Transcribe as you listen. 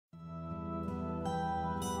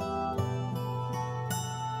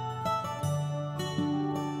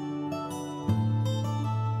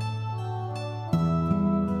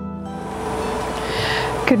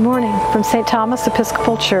Good morning from St. Thomas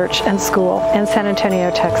Episcopal Church and School in San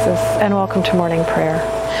Antonio, Texas, and welcome to morning prayer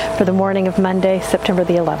for the morning of Monday, September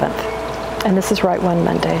the 11th. And this is Right One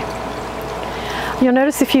Monday. You'll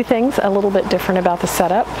notice a few things a little bit different about the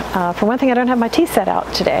setup. For one thing, I don't have my tea set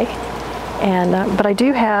out today, but I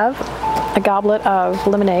do have a goblet of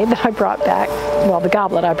lemonade that I brought back, the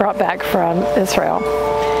goblet I brought back from Israel.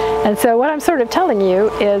 And so what I'm sort of telling you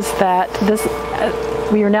is that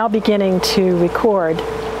we are now beginning to record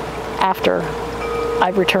after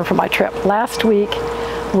I've returned from my trip. Last week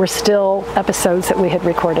were still episodes that we had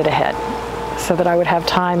recorded ahead so that I would have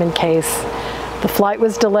time in case the flight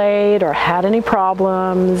was delayed or had any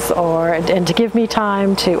problems, and to give me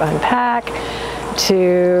time to unpack,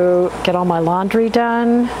 to get all my laundry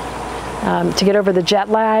done, to get over the jet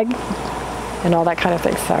lag and all that kind of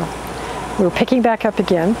thing. So we're picking back up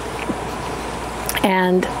again.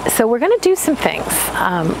 And so we're going to do some things.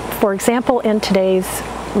 For example, in today's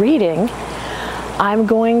reading, I'm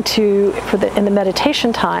going to, in the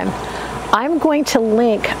meditation time, I'm going to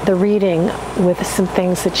link the reading with some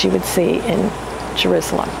things that you would see in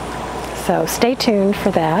Jerusalem. So stay tuned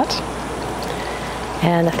for that.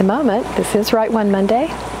 And at the moment, this is Right One Monday,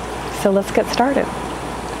 so let's get started.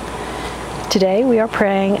 Today we are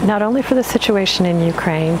praying not only for the situation in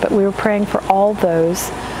Ukraine, but we are praying for all those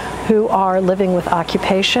who are living with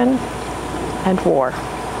occupation and war.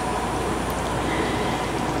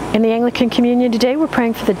 In the Anglican Communion today, we're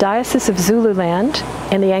praying for the Diocese of Zululand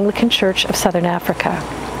in the Anglican Church of Southern Africa.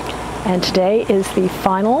 And today is the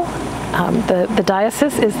final, the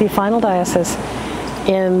diocese is the final diocese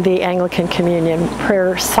in the Anglican Communion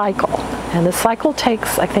prayer cycle. And the cycle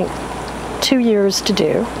takes, I think, 2 years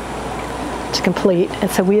to complete.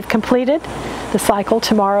 And so we have completed the cycle.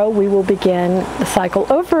 Tomorrow we will begin the cycle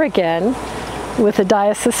over again with the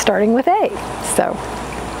diocese starting with A. So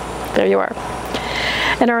there you are.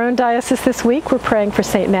 In our own diocese this week, we're praying for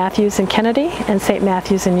St. Matthew's in Kennedy and St.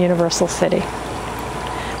 Matthew's in Universal City.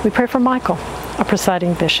 We pray for Michael, our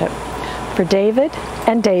presiding bishop, for David,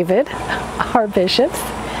 our bishops,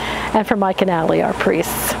 and for Mike and Allie, our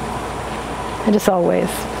priests. And as always,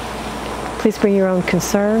 please bring your own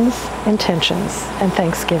concerns, intentions, and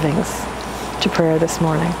thanksgivings to prayer this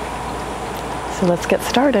morning. So let's get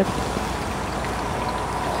started.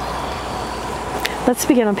 Let's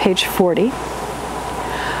begin on page 40.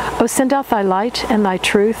 O send out thy light and thy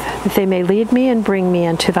truth, that they may lead me and bring me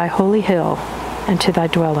unto thy holy hill and to thy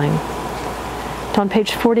dwelling. And on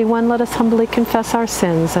page 41, let us humbly confess our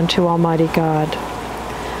sins unto Almighty God.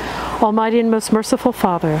 Almighty and most merciful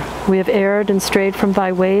Father, we have erred and strayed from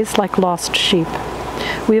thy ways like lost sheep.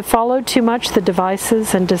 We have followed too much the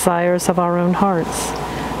devices and desires of our own hearts.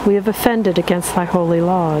 We have offended against thy holy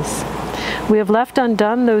laws. We have left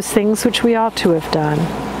undone those things which we ought to have done,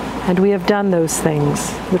 and we have done those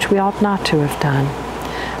things which we ought not to have done.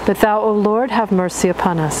 But thou, O Lord, have mercy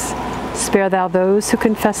upon us. Spare thou those who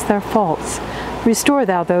confess their faults. Restore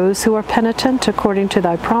thou those who are penitent according to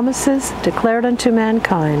thy promises declared unto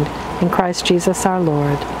mankind in Christ Jesus our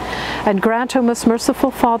Lord. And grant, O most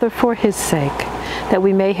merciful Father, for his sake, that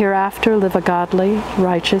we may hereafter live a godly,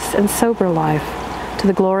 righteous, and sober life, to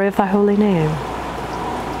the glory of thy holy name.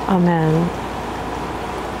 Amen.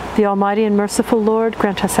 The Almighty and merciful Lord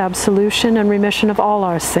grant us absolution and remission of all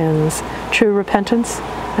our sins, true repentance,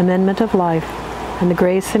 amendment of life, and the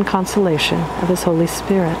grace and consolation of his Holy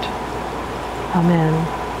Spirit. Amen.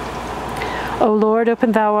 O Lord,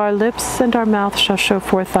 open thou our lips, and our mouth shall show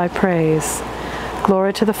forth thy praise.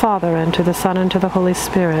 Glory to the Father, and to the Son, and to the Holy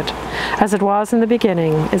Spirit, as it was in the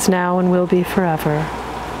beginning, is now, and will be forever.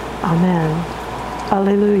 Amen.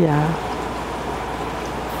 Alleluia.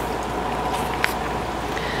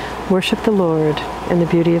 Worship the Lord in the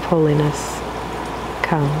beauty of holiness.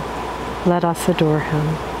 Come, let us adore him.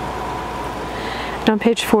 And on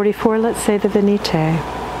page 44, let's say the Venite.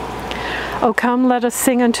 O come, let us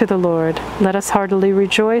sing unto the Lord. Let us heartily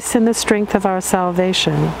rejoice in the strength of our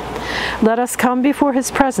salvation. Let us come before his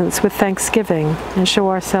presence with thanksgiving, and show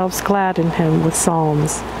ourselves glad in him with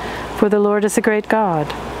psalms. For the Lord is a great God,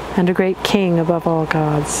 and a great King above all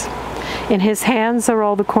gods. In his hands are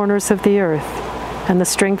all the corners of the earth, and the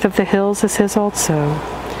strength of the hills is his also.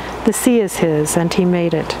 The sea is his, and he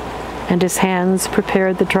made it, and his hands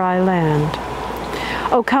prepared the dry land.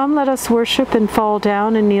 O come, let us worship and fall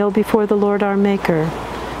down and kneel before the Lord our Maker,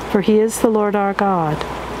 for he is the Lord our God,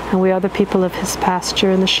 and we are the people of his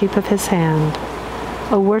pasture and the sheep of his hand.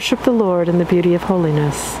 O worship the Lord in the beauty of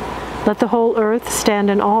holiness. Let the whole earth stand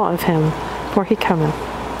in awe of him, for he cometh.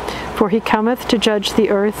 For he cometh to judge the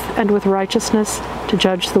earth, and with righteousness to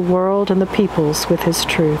judge the world and the peoples with his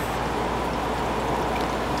truth.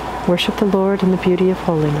 Worship the Lord in the beauty of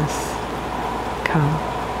holiness. Come,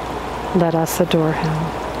 let us adore him.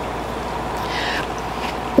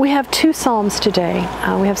 We have two psalms today.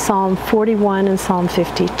 We have Psalm 41 and Psalm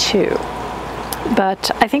 52.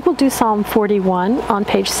 But I think we'll do Psalm 41 on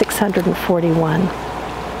page 641.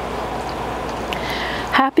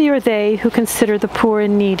 Happy are they who consider the poor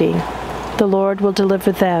and needy. The Lord will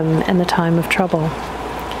deliver them in the time of trouble.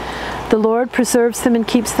 The Lord preserves them and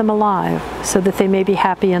keeps them alive, so that they may be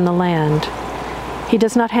happy in the land. He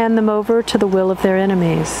does not hand them over to the will of their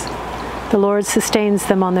enemies. The Lord sustains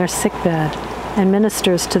them on their sickbed and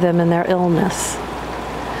ministers to them in their illness.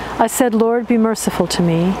 I said, Lord, be merciful to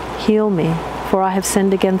me, heal me, for I have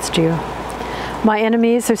sinned against you. My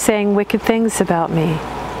enemies are saying wicked things about me.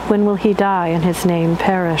 When will he die and his name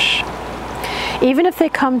perish? Even if they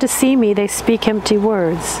come to see me, they speak empty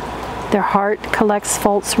words. Their heart collects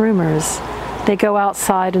false rumors. They go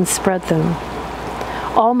outside and spread them.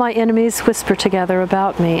 All my enemies whisper together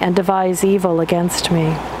about me and devise evil against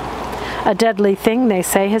me. A deadly thing, they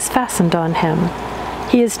say, has fastened on him.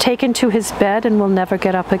 He is taken to his bed and will never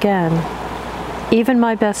get up again. Even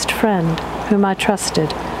my best friend, whom I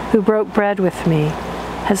trusted, who broke bread with me,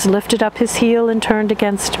 has lifted up his heel and turned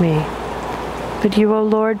against me. But you, O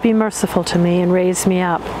Lord, be merciful to me and raise me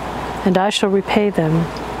up, and I shall repay them.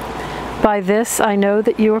 By this I know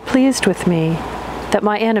that you are pleased with me, that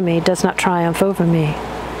my enemy does not triumph over me.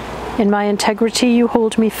 In my integrity you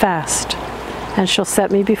hold me fast, and shall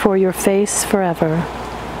set me before your face forever.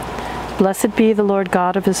 Blessed be the Lord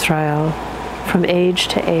God of Israel, from age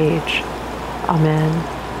to age. Amen.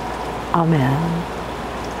 Amen.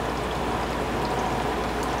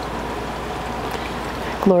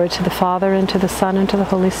 Glory to the Father, and to the Son, and to the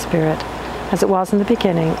Holy Spirit, as it was in the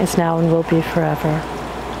beginning, is now, and will be forever.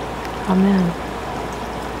 Amen.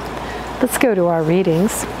 Let's go to our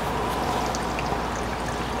readings.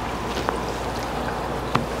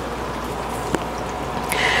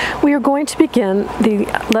 We are going to begin the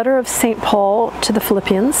letter of St. Paul to the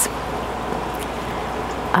Philippians.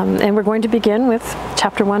 And we're going to begin with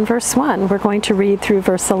chapter 1, verse 1. We're going to read through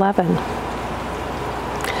verse 11.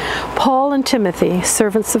 Paul and Timothy,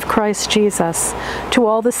 servants of Christ Jesus, to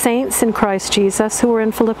all the saints in Christ Jesus who are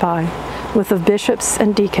in Philippi, with the bishops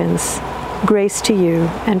and deacons, grace to you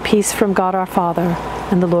and peace from God our Father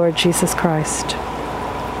and the Lord Jesus Christ.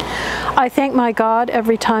 I thank my God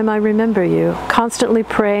every time I remember you, constantly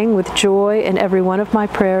praying with joy in every one of my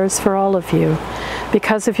prayers for all of you,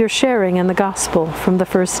 because of your sharing in the gospel from the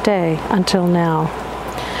first day until now.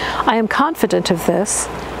 I am confident of this,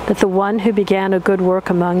 that the one who began a good work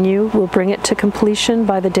among you will bring it to completion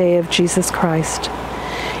by the day of Jesus Christ.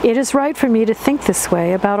 It is right for me to think this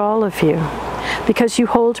way about all of you, because you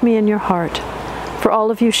hold me in your heart, for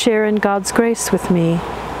all of you share in God's grace with me,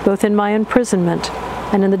 both in my imprisonment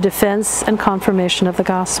and in the defense and confirmation of the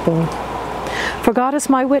gospel. For God is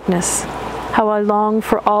my witness, how I long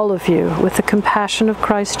for all of you with the compassion of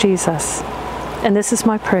Christ Jesus. And this is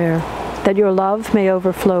my prayer, that your love may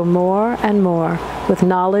overflow more and more with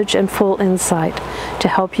knowledge and full insight to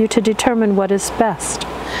help you to determine what is best,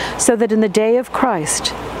 so that in the day of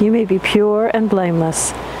Christ you may be pure and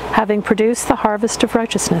blameless, having produced the harvest of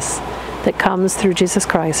righteousness that comes through Jesus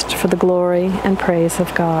Christ for the glory and praise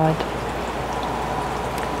of God.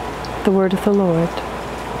 The word of the Lord.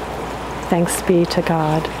 Thanks be to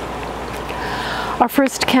God. Our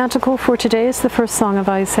first canticle for today is the first song of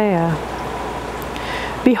Isaiah.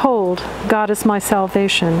 Behold, God is my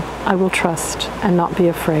salvation. I will trust and not be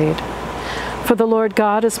afraid. For the Lord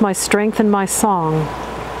God is my strength and my song.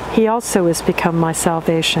 He also is become my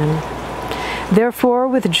salvation. Therefore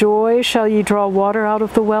with joy shall ye draw water out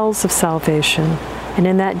of the wells of salvation, and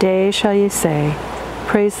in that day shall ye say,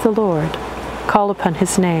 Praise the Lord, call upon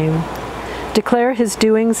his name, declare his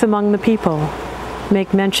doings among the people,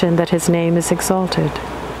 make mention that his name is exalted.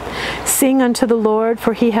 Sing unto the Lord,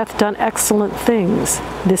 for he hath done excellent things.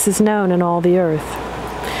 This is known in all the earth.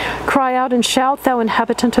 Cry out and shout, thou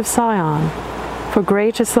inhabitant of Zion, for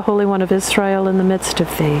great is the Holy One of Israel in the midst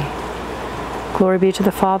of thee. Glory be to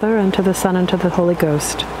the Father, and to the Son, and to the Holy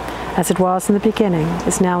Ghost, as it was in the beginning,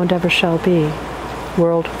 is now, and ever shall be,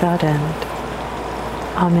 world without end.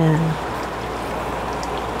 Amen.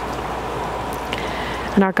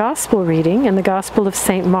 In our Gospel reading, in the Gospel of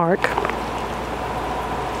St. Mark,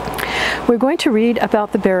 we're going to read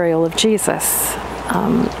about the burial of Jesus.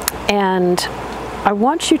 And I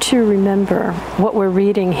want you to remember what we're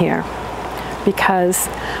reading here, because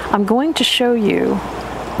I'm going to show you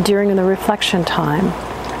during the reflection time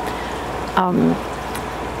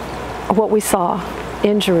what we saw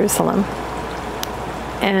in Jerusalem,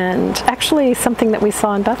 and actually something that we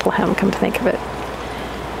saw in Bethlehem, come to think of it.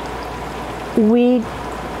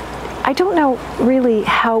 I don't know really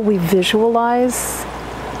how we visualize,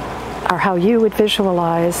 or how you would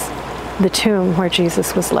visualize, the tomb where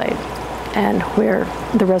Jesus was laid and where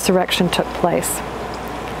the resurrection took place.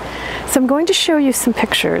 So I'm going to show you some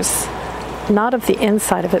pictures, not of the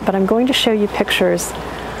inside of it, but I'm going to show you pictures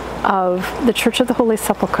of the Church of the Holy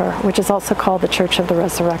Sepulchre, which is also called the Church of the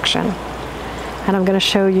Resurrection. And I'm going to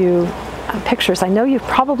show you pictures. I know you've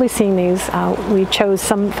probably seen these. We chose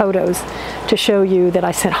some photos to show you that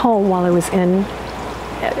I sent home while I was in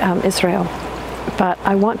Israel. But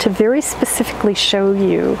I want to very specifically show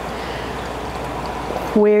you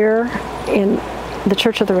where in the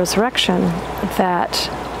Church of the Resurrection that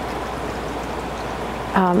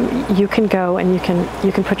you can go and you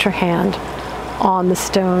can put your hand on the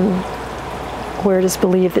stone where it is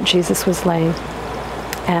believed that Jesus was laid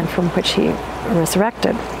and from which he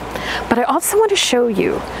resurrected. But I also want to show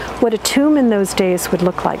you what a tomb in those days would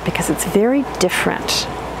look like, because it's very different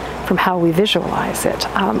from how we visualize it.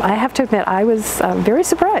 I have to admit, I was very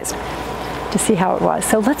surprised to see how it was.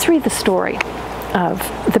 So let's read the story of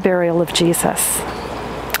the burial of Jesus.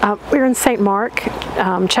 We're in St. Mark,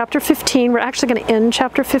 chapter 15. We're actually going to end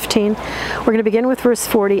chapter 15. We're going to begin with verse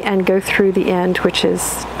 40 and go through the end, which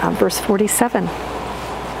is verse 47.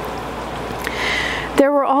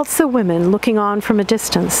 There were also women looking on from a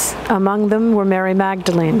distance. Among them were Mary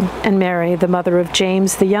Magdalene and Mary, the mother of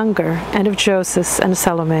James the younger, and of Joseph and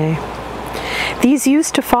Salome. These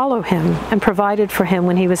used to follow him and provided for him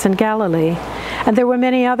when he was in Galilee, and there were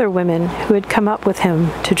many other women who had come up with him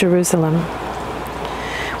to Jerusalem.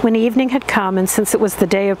 When evening had come, and since it was the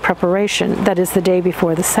day of preparation, that is, the day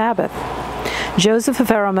before the Sabbath, Joseph of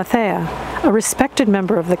Arimathea, a respected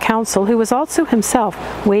member of the council, who was also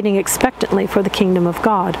himself waiting expectantly for the kingdom of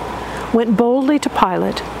God, went boldly to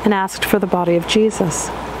Pilate and asked for the body of Jesus.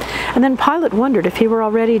 And then Pilate wondered if he were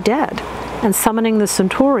already dead, and summoning the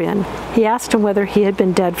centurion, he asked him whether he had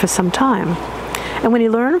been dead for some time. And when he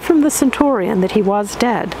learned from the centurion that he was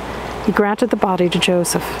dead, he granted the body to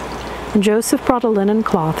Joseph. And Joseph brought a linen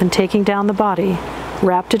cloth, and taking down the body,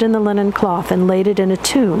 wrapped it in the linen cloth, and laid it in a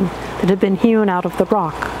tomb that had been hewn out of the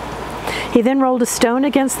rock. He then rolled a stone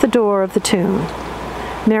against the door of the tomb.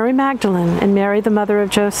 Mary Magdalene and Mary, the mother of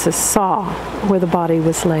Joseph, saw where the body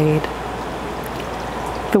was laid.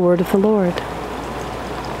 The word of the Lord.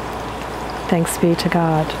 Thanks be to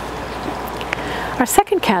God. Our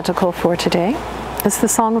second canticle for today is the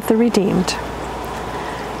Song of the Redeemed.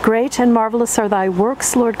 Great and marvelous are thy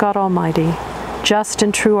works, Lord God Almighty. Just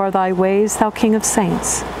and true are thy ways, thou King of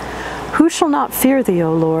saints. Who shall not fear thee,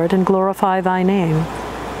 O Lord, and glorify thy name?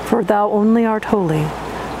 For thou only art holy.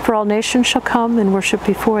 For all nations shall come and worship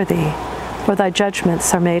before thee, for thy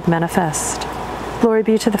judgments are made manifest. Glory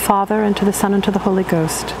be to the Father, and to the Son, and to the Holy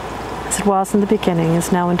Ghost, as it was in the beginning,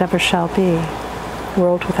 is now, and ever shall be,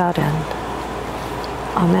 world without end.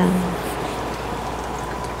 Amen.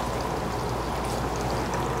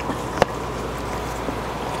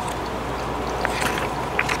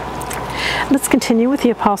 Let's continue with the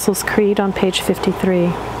Apostles' Creed on page 53.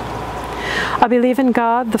 I believe in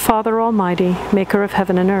God, the Father Almighty, maker of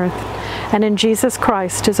heaven and earth, and in Jesus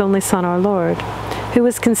Christ, his only Son, our Lord, who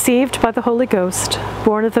was conceived by the Holy Ghost,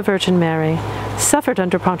 born of the Virgin Mary, suffered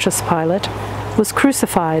under Pontius Pilate, was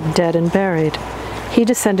crucified, dead, and buried. He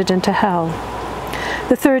descended into hell.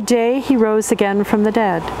 The third day he rose again from the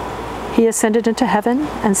dead. He ascended into heaven,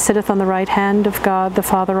 and sitteth on the right hand of God, the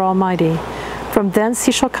Father Almighty. From thence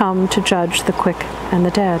he shall come to judge the quick and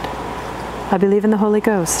the dead. I believe in the Holy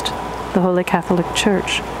Ghost, the Holy Catholic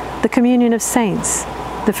Church, the communion of saints,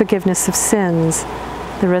 the forgiveness of sins,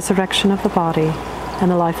 the resurrection of the body, and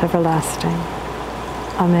the life everlasting.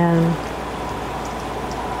 Amen.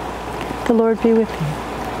 The Lord be with you.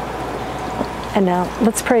 And now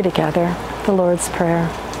let's pray together the Lord's Prayer.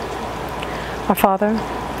 Our Father,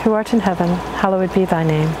 who art in heaven, hallowed be thy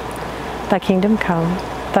name. Thy kingdom come.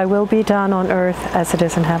 Thy will be done on earth as it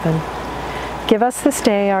is in heaven. Give us this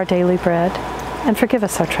day our daily bread, and forgive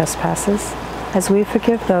us our trespasses, as we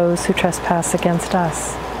forgive those who trespass against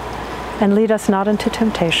us. And lead us not into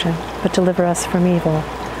temptation, but deliver us from evil.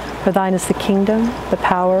 For thine is the kingdom, the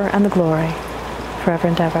power, and the glory, forever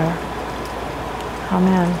and ever.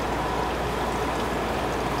 Amen.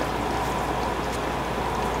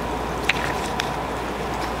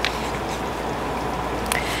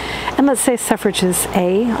 And let's say Suffrages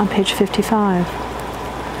A on page 55.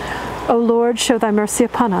 O Lord, show thy mercy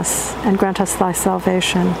upon us, and grant us thy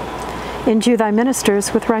salvation. Endue thy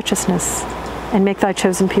ministers with righteousness, and make thy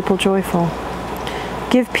chosen people joyful.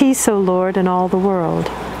 Give peace, O Lord, in all the world,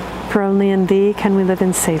 for only in thee can we live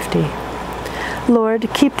in safety. Lord,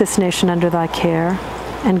 keep this nation under thy care,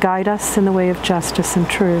 and guide us in the way of justice and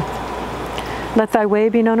truth. Let thy way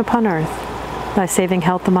be known upon earth, thy saving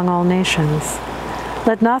health among all nations.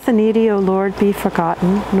 Let not the needy, O Lord, be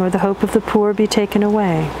forgotten, nor the hope of the poor be taken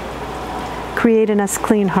away. Create in us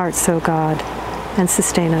clean hearts, O God, and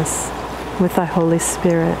sustain us with thy Holy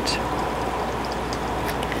Spirit.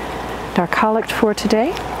 Our collect for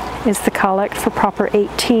today is the collect for Proper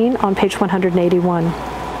 18 on page 181.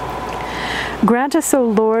 Grant us, O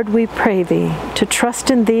Lord, we pray thee, to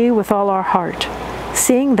trust in thee with all our heart,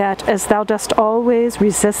 seeing that, as thou dost always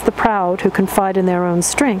resist the proud who confide in their own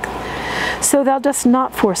strength, so thou dost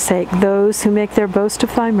not forsake those who make their boast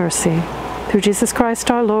of thy mercy. Through Jesus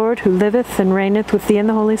Christ our Lord, who liveth and reigneth with thee in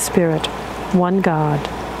the Holy Spirit, one God,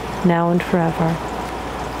 now and forever.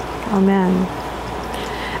 Amen.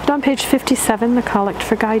 And on page 57, the collect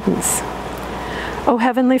for guidance. O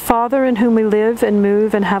Heavenly Father, in whom we live and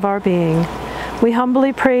move and have our being, we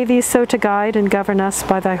humbly pray thee so to guide and govern us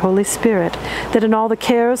by thy Holy Spirit, that in all the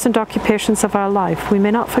cares and occupations of our life we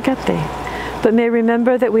may not forget thee, but may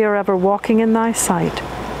remember that we are ever walking in thy sight,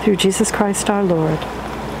 through Jesus Christ our Lord.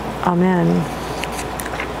 Amen.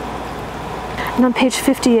 And on page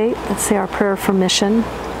 58, let's say our prayer for mission.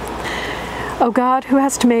 O God, who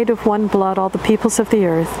hast made of one blood all the peoples of the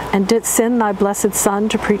earth, and didst send thy blessed Son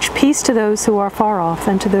to preach peace to those who are far off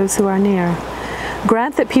and to those who are near,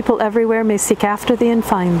 grant that people everywhere may seek after thee and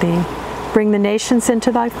find thee. Bring the nations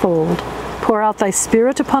into thy fold. Pour out thy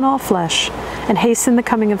Spirit upon all flesh, and hasten the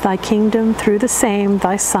coming of thy kingdom through the same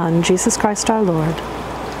thy Son, Jesus Christ our Lord.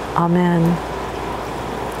 Amen.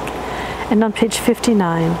 And on page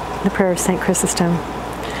 59, the prayer of St. Chrysostom.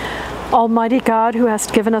 Almighty God, who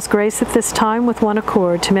hast given us grace at this time with one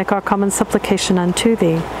accord to make our common supplication unto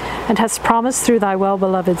thee, and hast promised through thy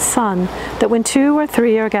well-beloved Son, that when 2 or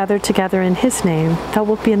 3 are gathered together in his name, thou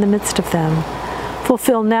wilt be in the midst of them.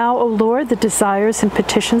 Fulfill now, O Lord, the desires and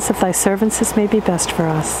petitions of thy servants as may be best for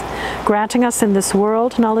us, granting us in this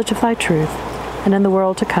world knowledge of thy truth, and in the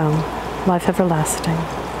world to come, life everlasting.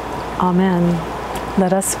 Amen.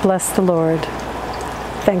 Let us bless the Lord.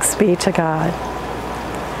 Thanks be to God.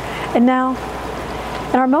 And now,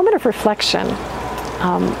 in our moment of reflection,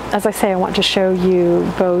 as I say, I want to show you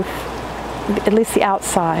both, at least the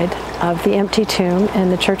outside of the empty tomb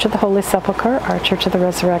in the Church of the Holy Sepulchre, our Church of the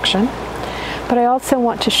Resurrection. But I also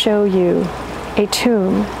want to show you a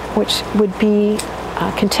tomb which would be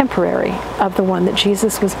contemporary of the one that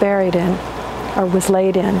Jesus was buried in, or was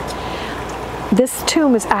laid in. This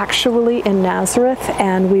tomb is actually in Nazareth,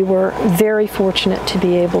 and we were very fortunate to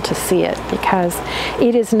be able to see it because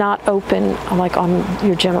it is not open like on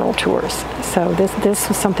your general tours. So this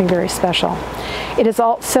was something very special. It is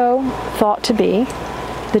also thought to be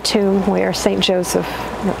the tomb where St. Joseph,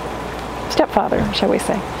 stepfather, shall we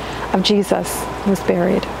say, of Jesus was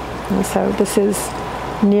buried. And so this is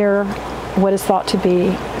near what is thought to be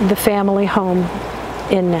the family home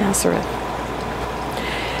in Nazareth.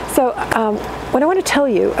 So what I want to tell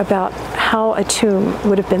you about how a tomb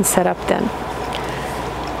would have been set up then.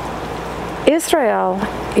 Israel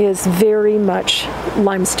is very much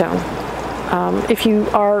limestone. If you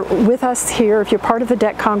are with us here, if you're part of the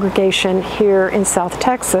Deck congregation here in South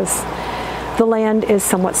Texas, the land is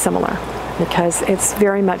somewhat similar because it's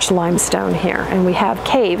very much limestone here. And we have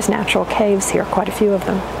caves, natural caves here, quite a few of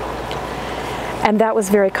them. And that was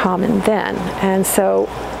very common then. And so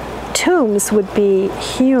tombs would be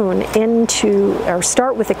hewn into, or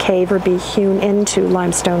start with a cave or be hewn into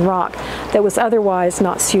limestone rock that was otherwise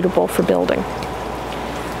not suitable for building.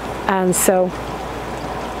 And so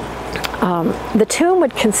the tomb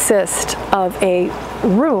would consist of a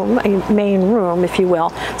room, a main room, if you will.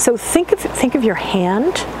 So think of your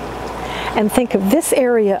hand, and think of this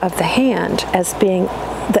area of the hand as being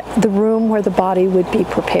the room where the body would be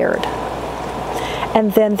prepared.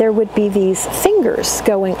 And then there would be these fingers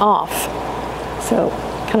going off. So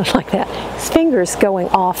kind of like that. These fingers going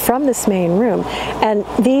off from this main room. And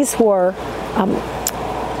these were,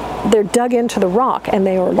 they're dug into the rock, and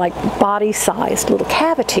they were like body-sized little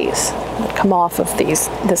cavities that come off of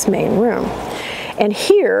this main room. And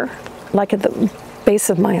here, like at the base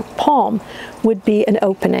of my palm, would be an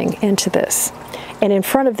opening into this. And in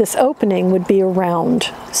front of this opening would be a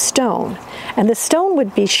round stone. And the stone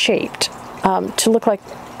would be shaped to look like,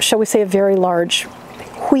 shall we say, a very large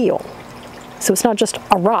wheel. So it's not just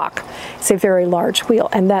a rock, it's a very large wheel.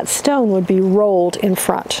 And that stone would be rolled in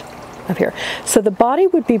front of here. So the body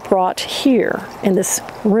would be brought here in this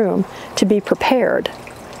room to be prepared.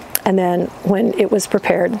 And then when it was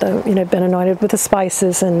prepared, been anointed with the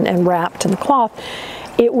spices and wrapped in the cloth,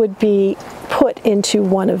 it would be put into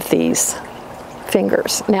one of these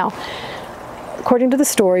fingers. Now, according to the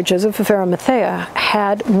story, Joseph of Arimathea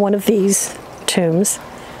had one of these tombs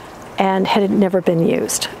and had never been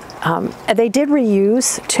used. They did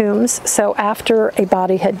reuse tombs, so after a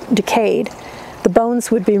body had decayed, the bones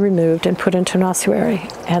would be removed and put into an ossuary,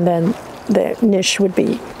 and then the niche would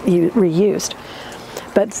be reused.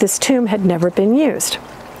 But this tomb had never been used.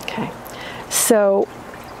 Okay. So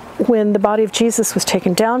when the body of Jesus was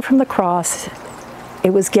taken down from the cross, it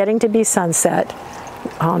was getting to be sunset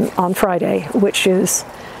on Friday, which is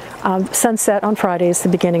sunset on Friday is the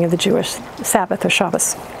beginning of the Jewish Sabbath or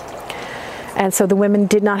Shabbos. And so the women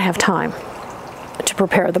did not have time to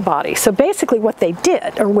prepare the body. So basically what they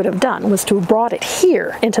did, or would have done, was to have brought it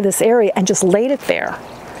here into this area and just laid it there,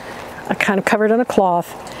 kind of covered in a cloth,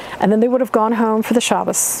 and then they would have gone home for the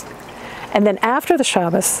Shabbos. And then after the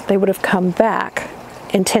Shabbos, they would have come back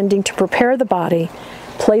intending to prepare the body,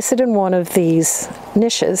 place it in one of these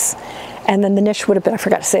niches, and then the niche would have been, I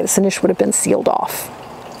forgot to say this, the niche would have been sealed off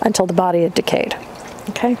until the body had decayed.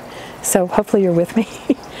 Okay? So hopefully you're with me.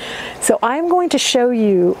 So I'm going to show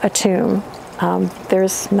you a tomb.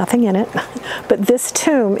 There's nothing in it, but this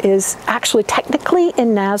tomb is actually technically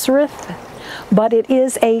in Nazareth, but it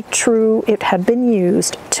is a true, it had been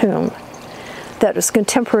used tomb that was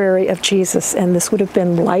contemporary of Jesus, and this would have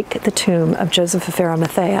been like the tomb of Joseph of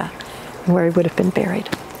Arimathea, where he would have been buried.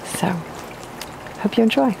 So, hope you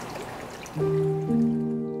enjoy.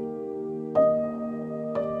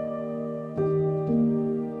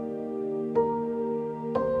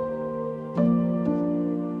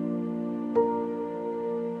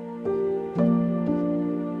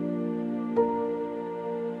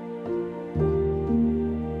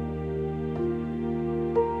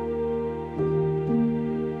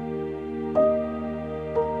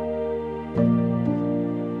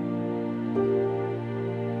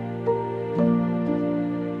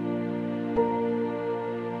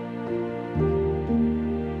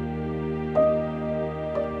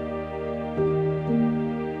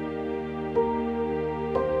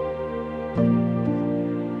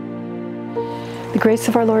 The grace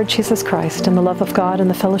of our Lord Jesus Christ and the love of God and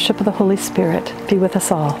the fellowship of the Holy Spirit be with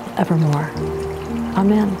us all evermore.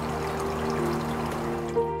 Amen.